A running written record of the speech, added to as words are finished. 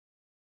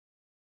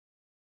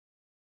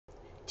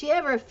Do you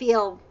ever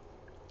feel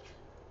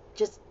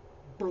just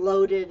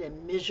bloated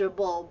and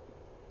miserable?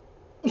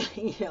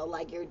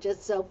 Like you're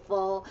just so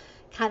full,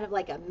 kind of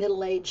like a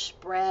middle-aged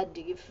spread. Do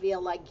you feel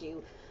like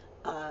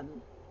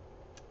um,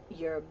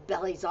 your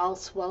belly's all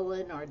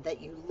swollen or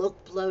that you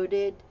look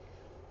bloated?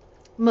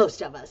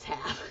 Most of us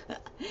have.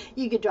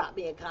 You could drop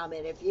me a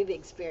comment if you've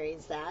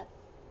experienced that,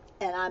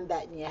 and I'm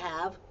betting you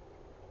have.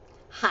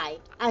 Hi,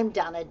 I'm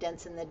Donna,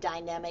 the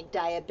Dynamic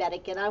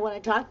Diabetic, and I want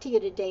to talk to you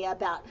today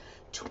about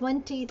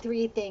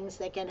 23 things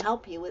that can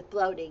help you with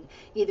bloating.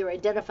 Either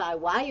identify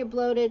why you're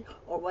bloated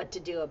or what to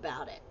do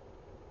about it.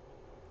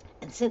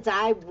 And since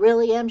I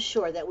really am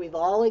sure that we've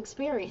all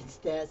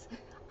experienced this,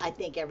 I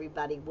think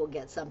everybody will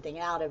get something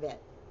out of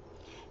it.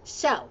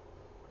 So,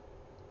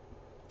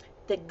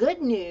 the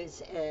good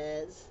news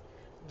is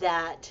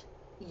that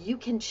you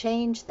can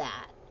change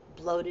that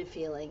bloated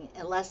feeling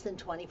in less than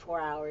 24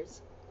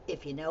 hours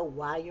if you know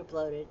why you're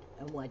bloated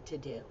and what to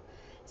do.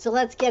 So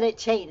let's get it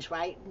changed,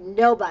 right?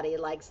 Nobody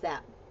likes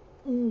that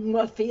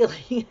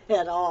feeling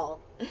at all.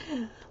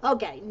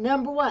 Okay,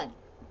 number one,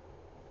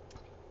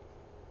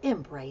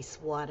 embrace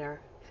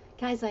water.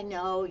 Guys, I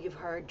know you've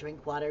heard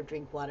drink water,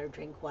 drink water,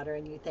 drink water,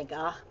 and you think,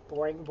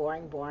 boring,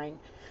 boring, boring.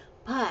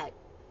 But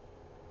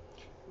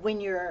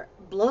when you're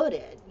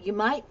bloated, you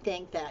might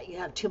think that you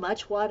have too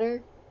much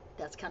water.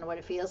 That's kind of what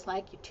it feels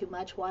like, you too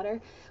much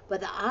water. But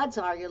the odds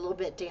are you're a little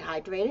bit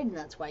dehydrated, and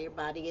that's why your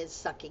body is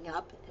sucking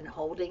up and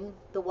holding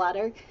the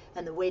water.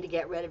 And the way to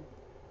get rid of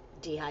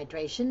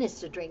dehydration is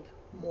to drink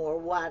more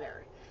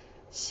water.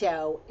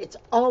 So it's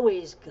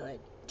always good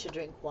to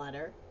drink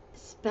water,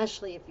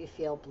 especially if you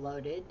feel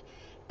bloated.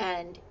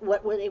 And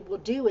what it will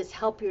do is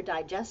help your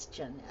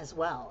digestion as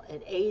well.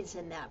 It aids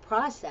in that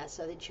process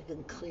so that you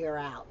can clear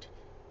out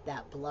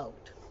that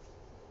bloat.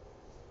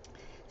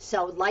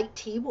 So light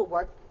tea will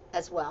work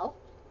as well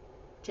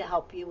to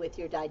help you with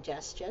your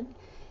digestion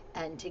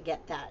and to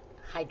get that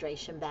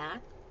hydration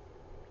back.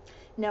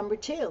 Number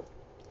two,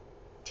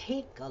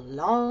 take a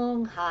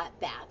long hot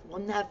bath.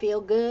 Wouldn't that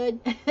feel good?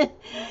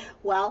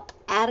 Well,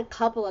 add a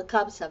couple of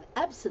cups of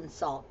Epsom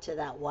salt to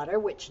that water,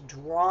 which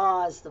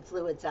draws the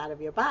fluids out of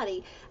your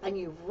body, and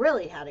you've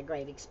really had a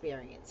great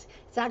experience.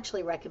 It's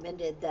actually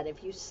recommended that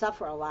if you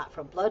suffer a lot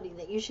from bloating,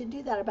 that you should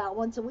do that about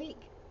once a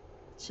week.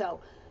 So,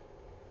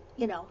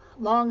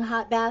 long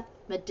hot bath,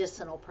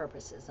 medicinal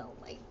purposes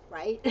only,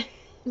 right?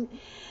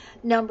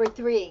 Number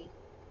three,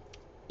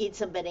 eat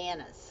some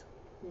bananas.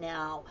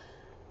 Now,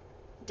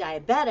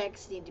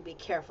 diabetics need to be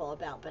careful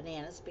about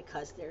bananas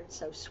because they're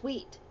so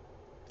sweet.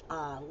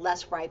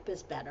 Less ripe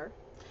is better.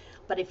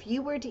 But if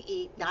you were to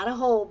eat not a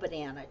whole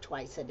banana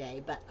twice a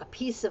day, but a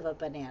piece of a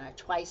banana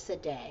twice a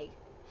day,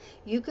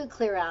 you could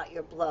clear out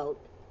your bloat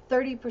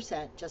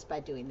 30% just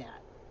by doing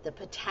that. The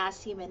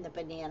potassium in the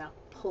banana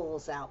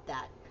pulls out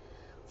that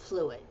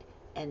fluid,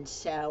 and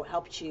so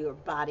helps your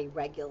body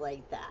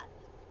regulate that.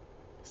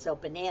 So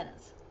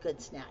bananas,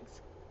 good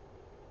snacks.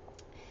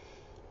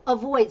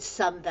 Avoid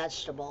some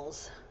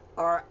vegetables,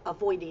 or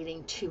avoid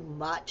eating too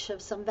much of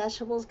some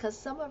vegetables, because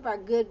some of our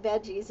good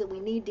veggies, and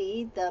we need to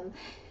eat them,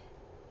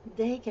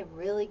 they can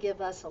really give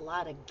us a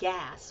lot of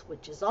gas,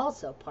 which is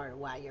also part of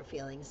why you're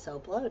feeling so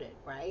bloated,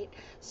 right?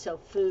 So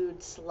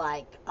foods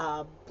like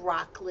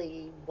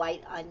broccoli,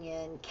 white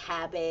onion,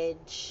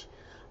 cabbage,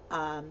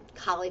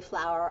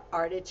 cauliflower,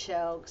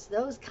 artichokes,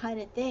 those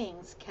kind of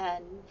things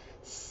can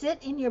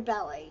sit in your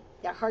belly.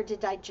 They're hard to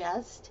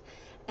digest,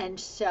 and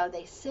so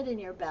they sit in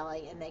your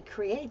belly and they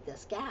create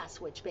this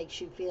gas, which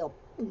makes you feel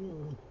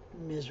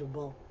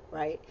miserable,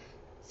 right?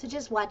 So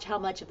just watch how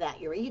much of that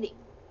you're eating.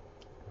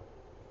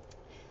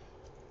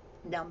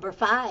 Number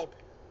five,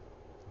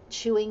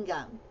 chewing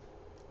gum.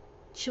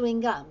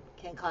 Chewing gum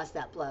can cause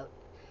that bloat.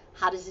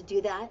 How does it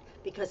do that?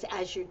 Because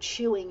as you're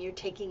chewing, you're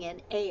taking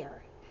in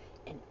air,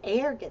 and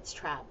air gets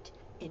trapped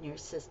in your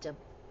system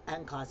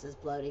and causes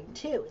bloating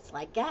too. It's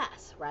like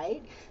gas,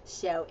 right?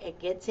 So it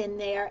gets in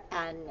there,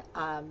 and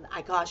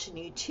I caution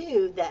you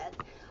too that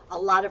a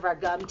lot of our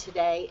gum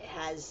today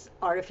has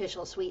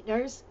artificial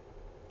sweeteners,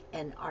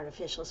 and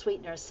artificial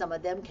sweeteners, some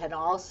of them can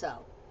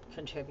also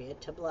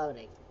contribute to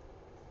bloating.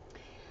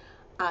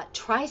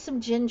 Try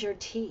some ginger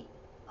tea,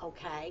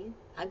 okay?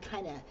 I'm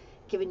kind of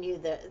giving you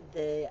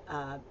the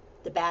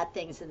bad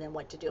things and then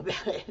what to do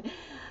about it.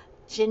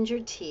 Ginger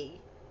tea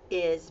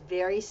is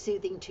very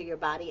soothing to your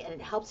body, and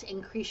it helps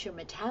increase your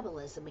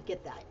metabolism and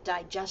get that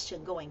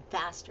digestion going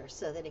faster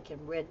so that it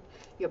can rid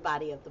your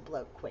body of the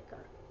bloat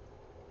quicker.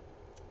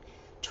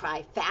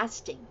 Try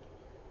fasting.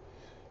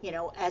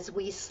 As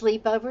we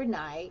sleep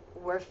overnight,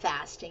 we're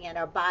fasting, and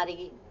our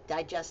body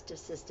digestive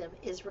system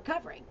is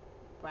recovering,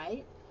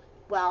 right?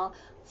 Well,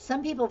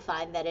 some people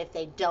find that if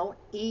they don't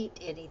eat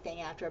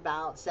anything after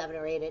about 7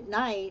 or 8 at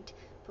night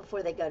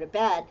before they go to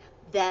bed,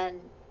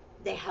 then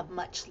they have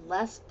much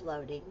less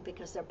bloating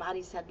because their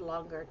bodies had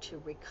longer to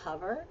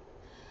recover.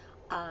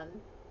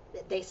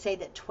 They say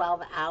that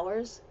 12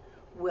 hours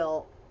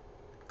will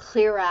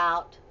clear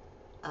out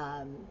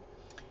and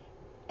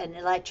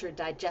let your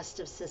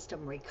digestive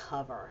system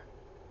recover.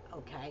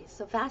 Okay,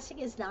 so fasting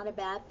is not a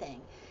bad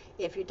thing.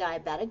 If you're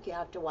diabetic, you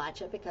have to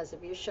watch it because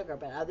of your sugar.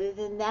 But other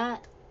than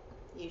that,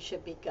 you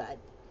should be good.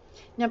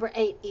 Number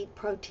 8, eat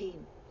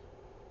protein.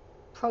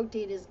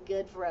 Protein is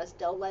good for us.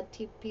 Don't let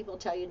people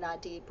tell you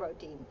not to eat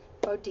protein.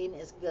 Protein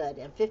is good.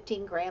 And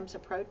 15 grams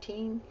of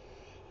protein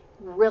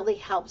really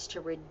helps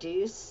to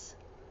reduce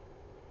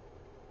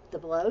the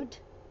bloat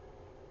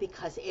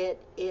because it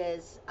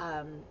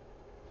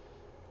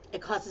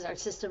causes our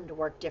system to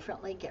work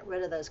differently. Get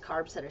rid of those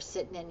carbs that are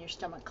sitting in your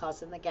stomach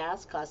causing the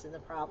gas, causing the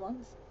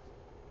problems.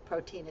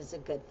 Protein is a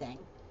good thing.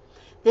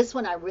 This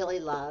one I really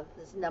love.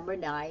 It's number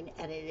 9,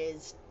 and it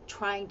is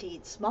trying to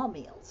eat small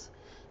meals.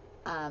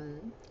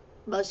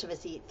 Most of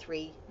us eat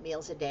 3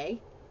 meals a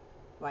day,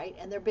 right?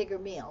 And they're bigger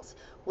meals.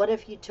 What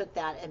if you took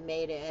that and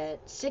made it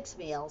 6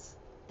 meals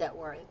that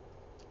were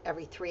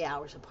every 3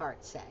 hours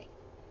apart, say?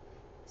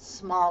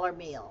 Smaller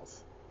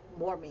meals,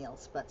 more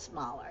meals, but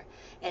smaller.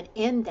 And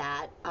in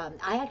that,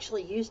 I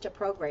actually used a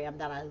program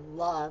that I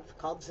love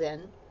called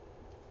Zen.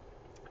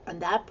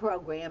 And that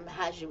program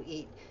has you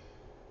eat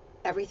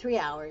every 3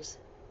 hours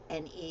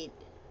and eat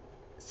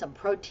some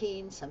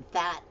protein, some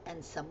fat,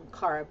 and some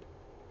carb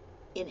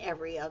in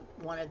every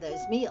one of those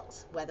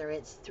meals, whether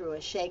it's through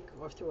a shake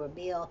or through a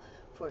meal,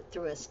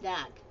 through a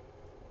snack.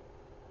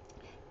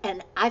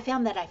 And I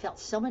found that I felt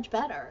so much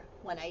better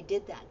when I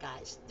did that,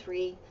 guys.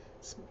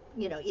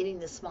 Eating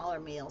the smaller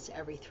meals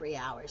every 3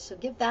 hours. So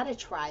give that a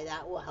try.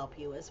 That will help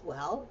you as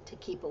well to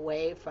keep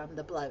away from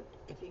the bloat,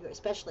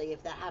 especially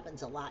if that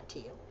happens a lot to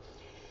you.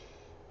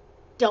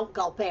 Don't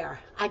gulp air.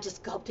 I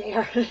just gulped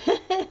air.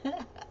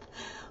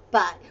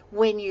 But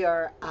when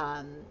you're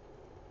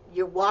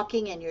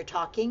walking and you're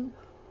talking,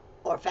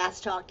 or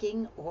fast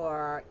talking,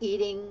 or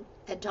eating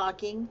and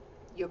talking,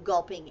 you're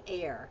gulping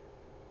air.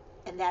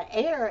 And that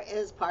air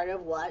is part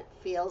of what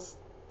feels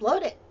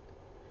bloated.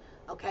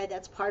 Okay,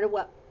 that's part of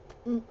what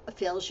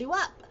fills you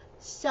up.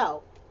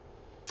 So,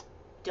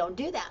 don't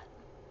do that.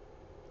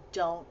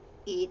 Don't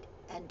eat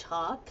and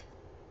talk,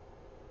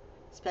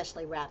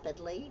 especially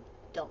rapidly.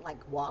 Don't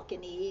walk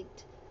and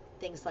eat,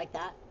 things like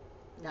that.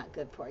 Not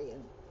good for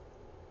you.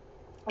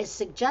 It's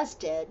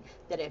suggested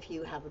that if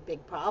you have a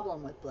big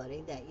problem with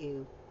bloating, that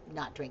you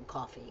not drink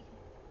coffee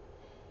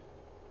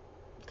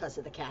because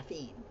of the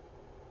caffeine.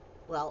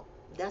 Well,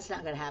 that's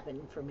not going to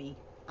happen for me.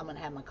 I'm going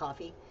to have my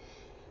coffee.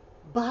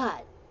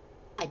 But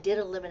I did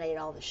eliminate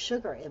all the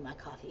sugar in my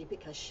coffee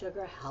because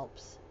sugar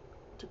helps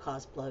to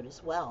cause bloat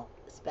as well,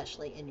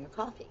 especially in your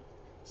coffee.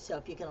 So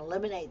if you can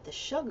eliminate the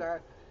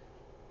sugar,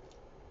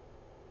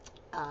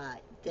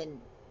 then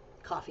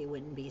coffee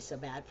wouldn't be so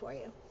bad for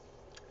you.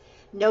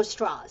 No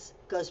straws.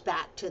 Goes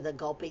back to the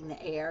gulping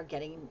the air,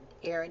 getting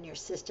air in your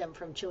system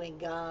from chewing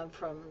gum,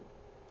 from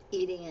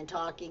eating and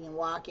talking and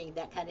walking,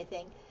 that kind of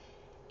thing.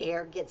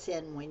 Air gets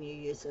in when you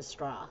use a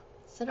straw.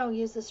 So don't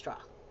use a straw.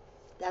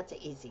 That's an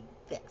easy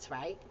fix,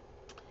 right?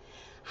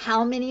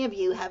 How many of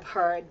you have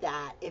heard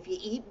that if you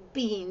eat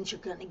beans, you're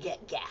going to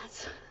get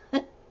gas?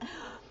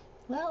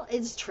 Well,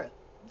 it's true.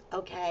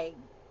 Okay.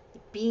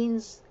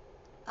 Beans,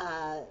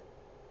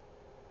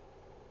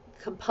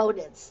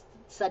 components,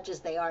 such as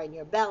they are in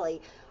your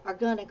belly, are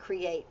going to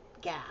create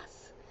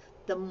gas.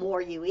 The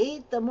more you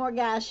eat, the more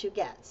gas you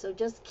get. So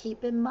just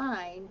keep in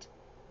mind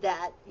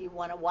that you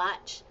want to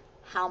watch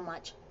how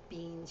much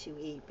beans you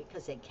eat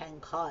because it can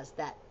cause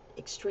that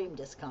extreme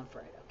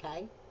discomfort,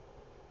 okay?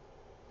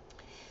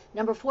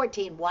 Number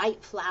 14,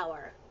 white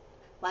flour.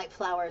 White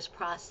flour is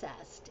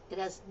processed. It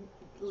has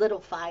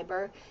little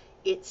fiber.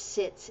 It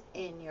sits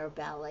in your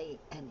belly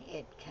and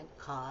it can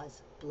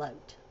cause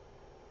bloat.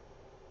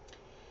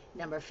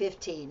 Number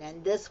 15,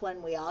 and this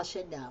one we all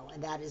should know,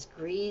 and that is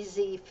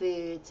greasy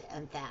foods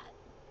and fat.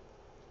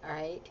 All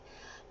right?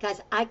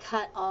 Guys, I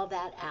cut all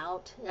that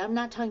out. And I'm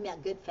not talking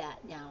about good fat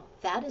now.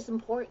 Fat is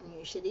important.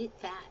 You should eat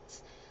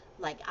fats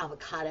like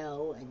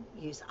avocado and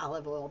use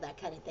olive oil,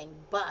 that kind of thing.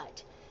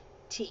 But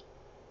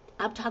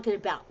I'm talking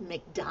about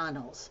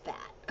McDonald's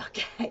fat,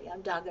 okay?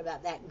 I'm talking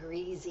about that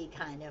greasy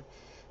kind of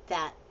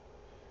fat.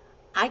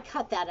 I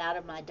cut that out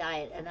of my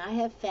diet, and I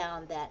have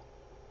found that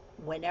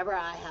whenever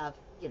I have,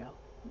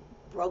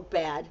 broke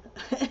bad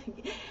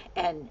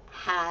and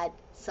had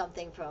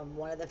something from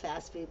one of the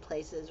fast food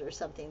places or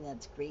something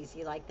that's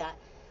greasy like that,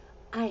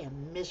 I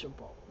am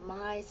miserable.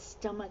 My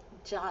stomach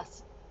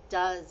just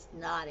does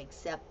not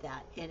accept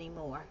that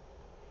anymore.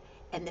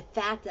 And the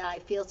fact that I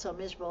feel so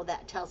miserable,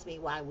 that tells me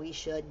why we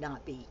should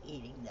not be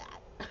eating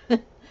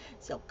that.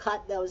 So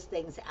cut those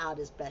things out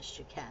as best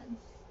you can.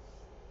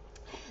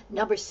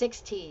 Number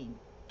 16,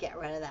 get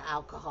rid of the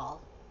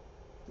alcohol.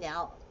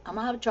 Now, I'm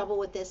going to have trouble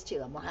with this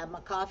too. I'm going to have my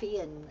coffee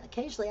and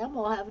occasionally I'm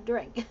going to have a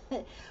drink.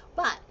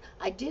 But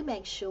I do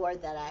make sure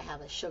that I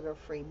have a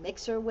sugar-free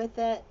mixer with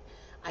it.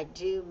 I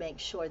do make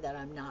sure that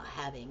I'm not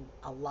having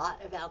a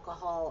lot of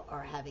alcohol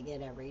or having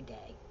it every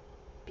day.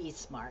 Be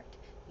smart.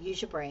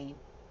 Use your brain.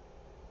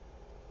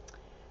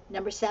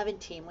 Number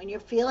 17, when you're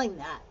feeling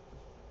that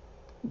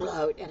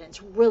bloat and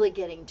it's really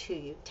getting to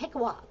you, take a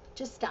walk.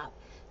 Just stop.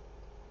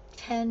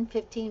 10,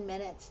 15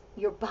 minutes.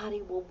 Your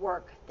body will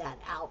work that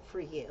out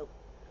for you.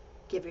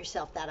 Give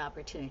yourself that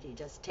opportunity.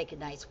 Just take a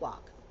nice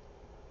walk.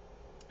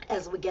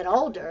 As we get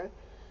older,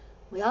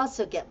 we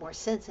also get more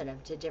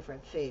sensitive to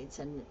different foods,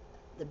 and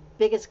the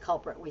biggest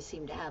culprit we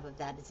seem to have of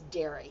that is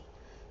dairy.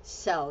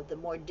 So the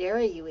more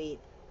dairy you eat,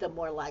 the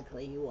more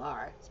likely you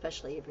are,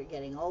 especially if you're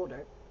getting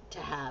older, to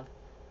have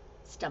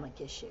stomach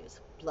issues,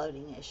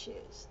 bloating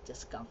issues,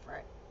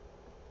 discomfort.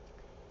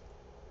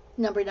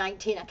 Number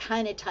 19, I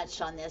kind of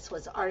touched on this,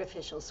 was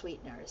artificial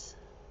sweeteners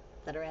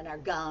that are in our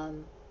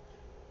gum.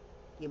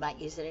 You might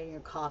use it in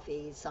your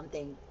coffee,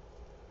 something.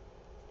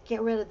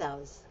 Get rid of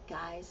those,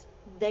 guys.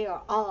 They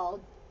are all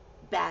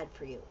bad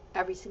for you,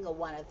 every single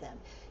one of them.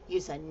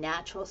 Use a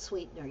natural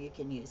sweetener. You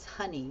can use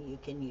honey, you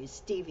can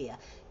use stevia.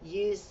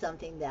 Use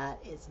something that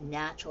is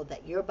natural,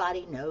 that your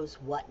body knows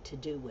what to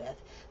do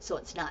with, so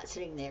it's not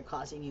sitting there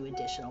causing you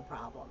additional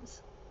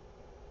problems.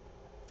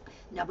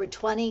 Number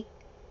 20,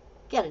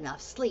 get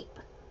enough sleep.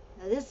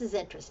 Now this is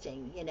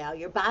interesting. You know,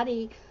 your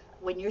body,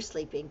 when you're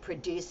sleeping,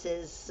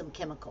 produces some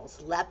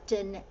chemicals,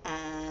 leptin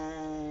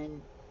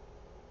and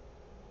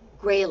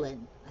ghrelin,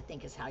 I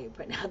think is how you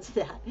pronounce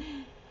that.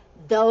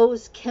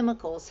 Those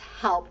chemicals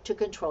help to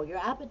control your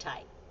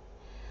appetite.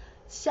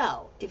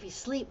 So if you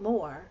sleep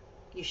more,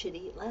 you should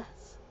eat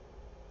less.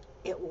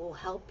 It will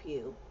help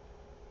you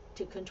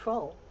to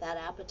control that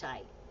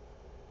appetite.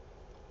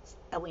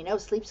 And we know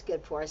sleep's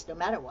good for us no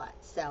matter what.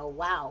 So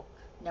wow,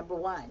 number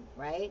 1,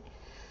 right?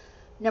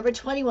 Number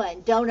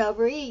 21, don't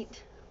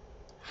overeat.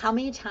 How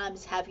many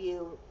times have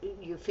you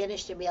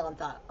finished a meal and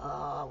thought,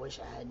 oh, I wish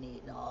I hadn't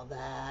eaten all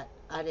that.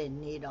 I didn't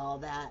need all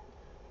that.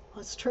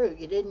 Well, it's true,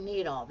 you didn't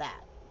need all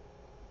that.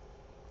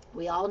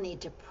 We all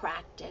need to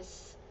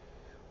practice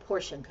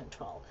portion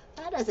control.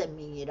 That doesn't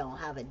mean you don't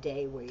have a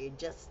day where you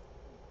just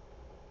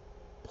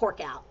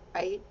pork out,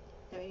 right?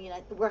 I mean,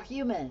 we're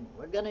human.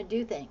 We're going to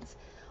do things.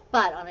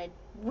 But on a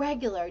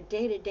regular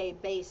day-to-day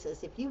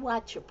basis, if you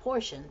watch your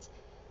portions,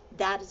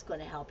 that is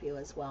going to help you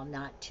as well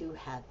not to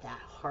have that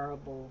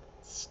horrible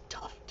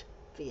stuffed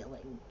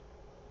feeling.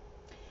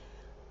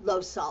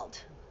 Low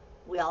salt.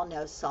 We all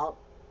know salt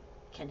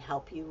can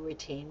help you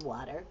retain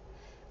water.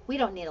 We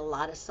don't need a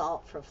lot of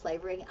salt for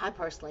flavoring. I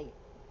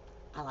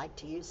like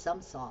to use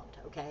some salt,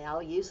 okay?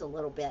 I'll use a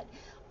little bit,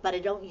 but I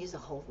don't use a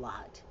whole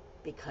lot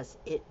because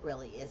it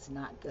really is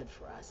not good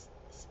for us,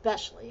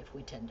 especially if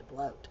we tend to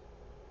bloat.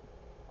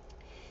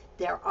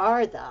 There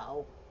are,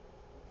 though,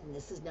 and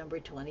this is number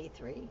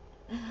 23,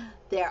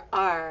 there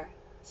are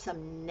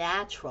some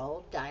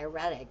natural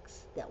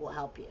diuretics that will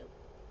help you.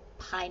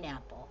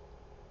 Pineapple,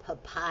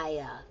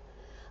 papaya,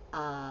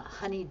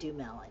 honeydew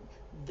melon.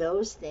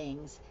 Those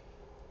things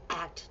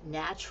act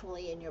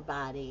naturally in your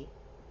body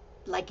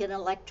like an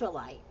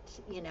electrolyte,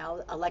 you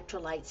know,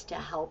 electrolytes to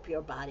help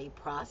your body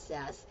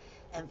process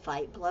and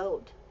fight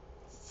bloat.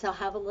 So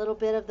have a little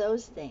bit of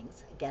those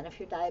things. Again, if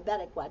you're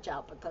diabetic, watch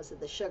out because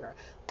of the sugar.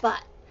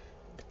 But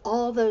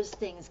all those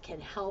things can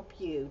help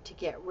you to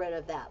get rid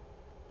of that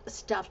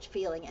stuffed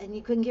feeling, and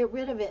you can get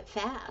rid of it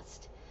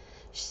fast.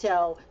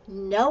 So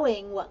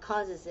knowing what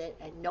causes it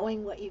and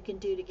knowing what you can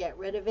do to get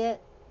rid of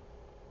it,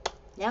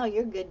 now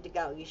you're good to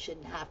go. You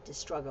shouldn't have to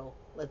struggle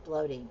with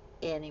bloating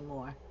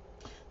anymore.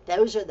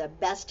 Those are the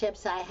best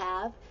tips I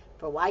have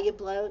for why you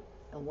bloat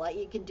and what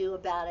you can do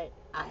about it.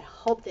 I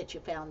hope that you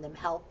found them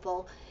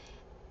helpful.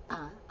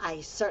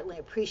 I certainly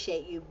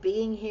appreciate you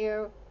being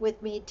here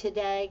with me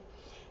today,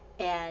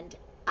 and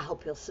I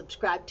hope you'll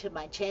subscribe to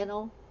my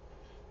channel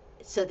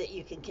so that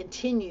you can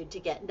continue to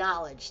get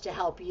knowledge to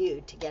help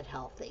you to get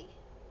healthy.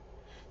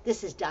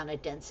 This is Donna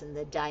Denson,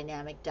 the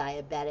Dynamic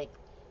Diabetic.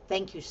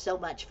 Thank you so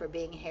much for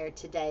being here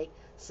today.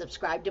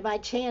 Subscribe to my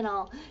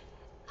channel.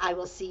 I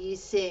will see you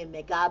soon.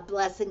 May God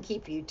bless and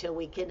keep you till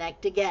we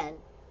connect again.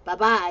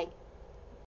 Bye-bye.